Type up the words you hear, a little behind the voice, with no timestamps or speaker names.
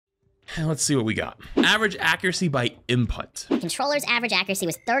Let's see what we got. Average accuracy by input. Controller's average accuracy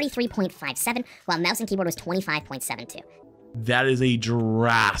was 33.57, while mouse and keyboard was 25.72. That is a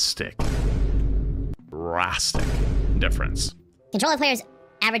drastic difference. Controller players'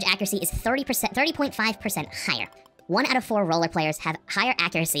 average accuracy is 30.5% higher. 1 out of 4 roller players have higher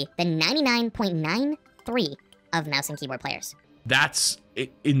accuracy than 99.93 of mouse and keyboard players. That's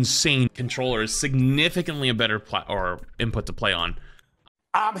insane. Controller is significantly a better input to play on.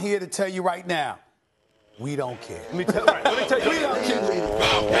 I'm here to tell you right now, we don't care. Let me tell you, we don't care.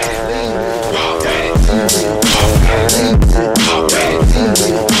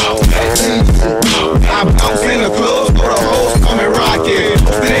 I'm in the club, so the hoes call me Rocket.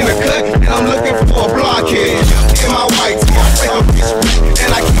 Sit in the cut, and I'm looking for a blockhead. In my white tee, I break a bitch,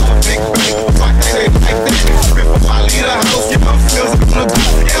 and I keep a big bang. So I can't like that. Before I leave the house, get my feels on the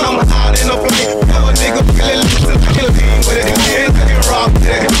beat, and I'm out in the plane. Tell a nigga feeling loose and kill a bean with it. And I can rock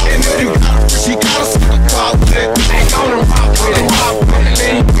with it. And if you got her, she got a super car with it. Ain't gonna rock with it. Rock with it,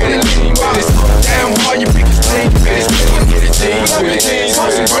 lean with it, lean with it. Damn hard, you pick a steak with it. Get it, jeans with it.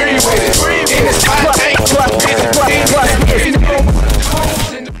 Toss some green with it. In this hot tank, watch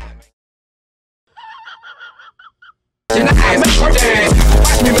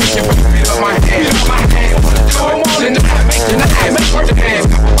me make your feet up my hand.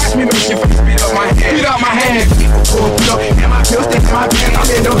 Watch me make your feet up my hand. Feet up my hand. And my pills stick to my pants. I'm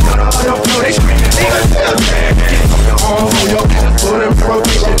in the flow. They screaming, nigga. Your ass full of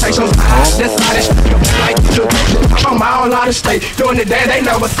rotation. Take some eyes. That's how they like education. I'm my own line of state. Doing the dance, they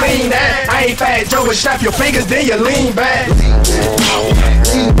never seen that. I ain't fat, Joe, but snap your fingers, then you lean back. I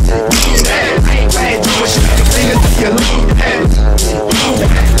ain't fat, Joe, but snap your fingers, then you lean back.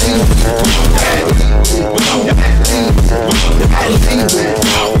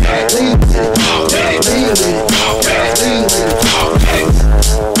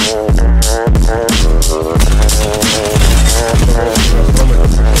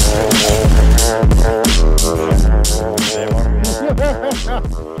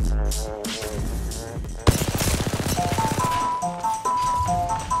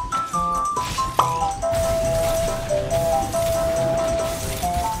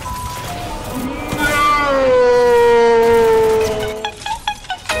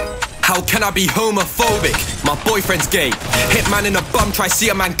 How can I be homophobic? My boyfriend's gay. Hitman in a bum, try see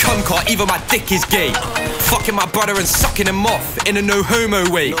a man come car, even my dick is gay. Fucking my brother and sucking him off in a no homo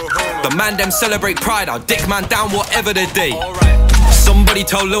way. The man them celebrate pride, I'll dick man down whatever the day. Somebody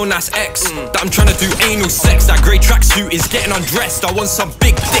tell Lil Nas X that I'm trying to do anal sex. That grey tracksuit is getting undressed. I want some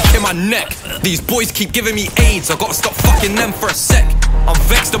big dick in my neck. These boys keep giving me AIDS, I gotta stop fucking them for a sec. I'm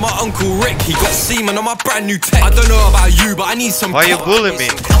vexed at my Uncle Rick, he got semen on my brand new tech. I don't know about you, but I need some. Why you bullying me?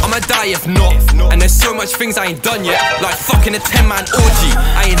 I'ma die if not. And there's so much things I ain't done yet, like fucking a 10-man orgy.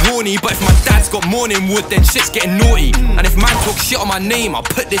 I ain't horny, but if my dad's got morning wood, then shit's getting naughty. And if man talks shit on my name, I'll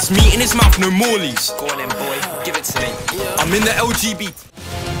put this meat in his mouth, no morleys. Go on then, boy, give it to me. I'm in the lgbt.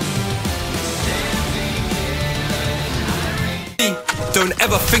 Don't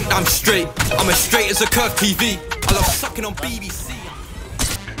ever think that I'm straight. I'm as straight as a curved TV. I love sucking on BBC.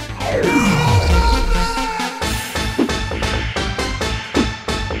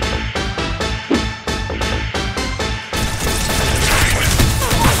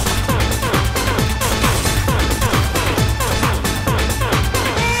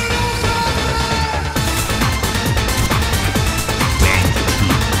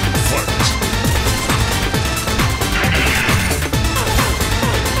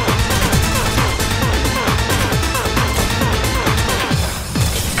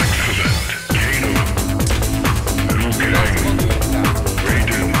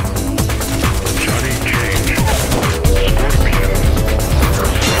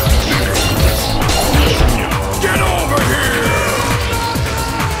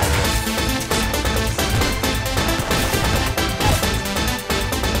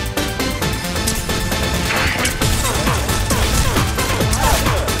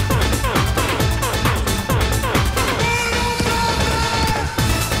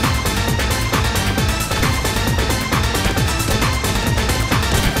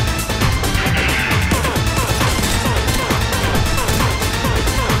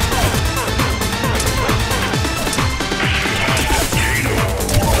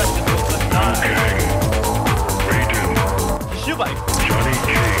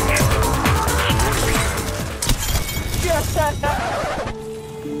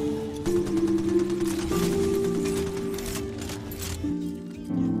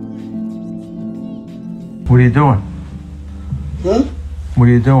 What are you doing? Hmm? What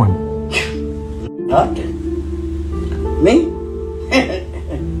are you doing? Nothing. Me?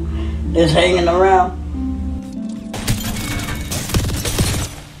 is hanging around.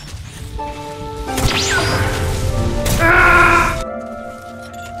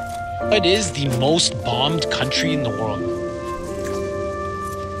 What is the most bombed country in the world?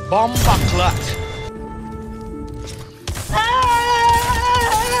 Bombaklat.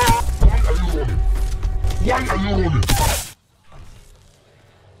 Why are you running?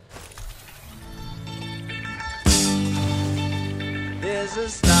 There's a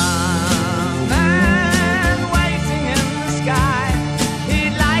starman waiting in the sky.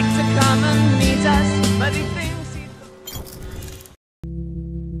 He'd like to come and meet us, but he thinks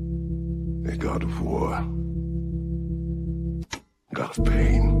A god of war, god of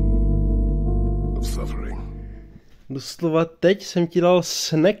pain, of suffering. Doslova teď jsem ti dal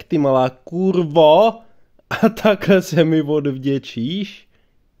snack, ty malá kurvo, a takhle se mi odvděčíš.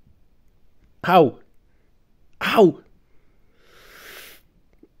 Au. Au.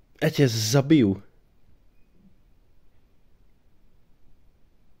 Já tě zabiju.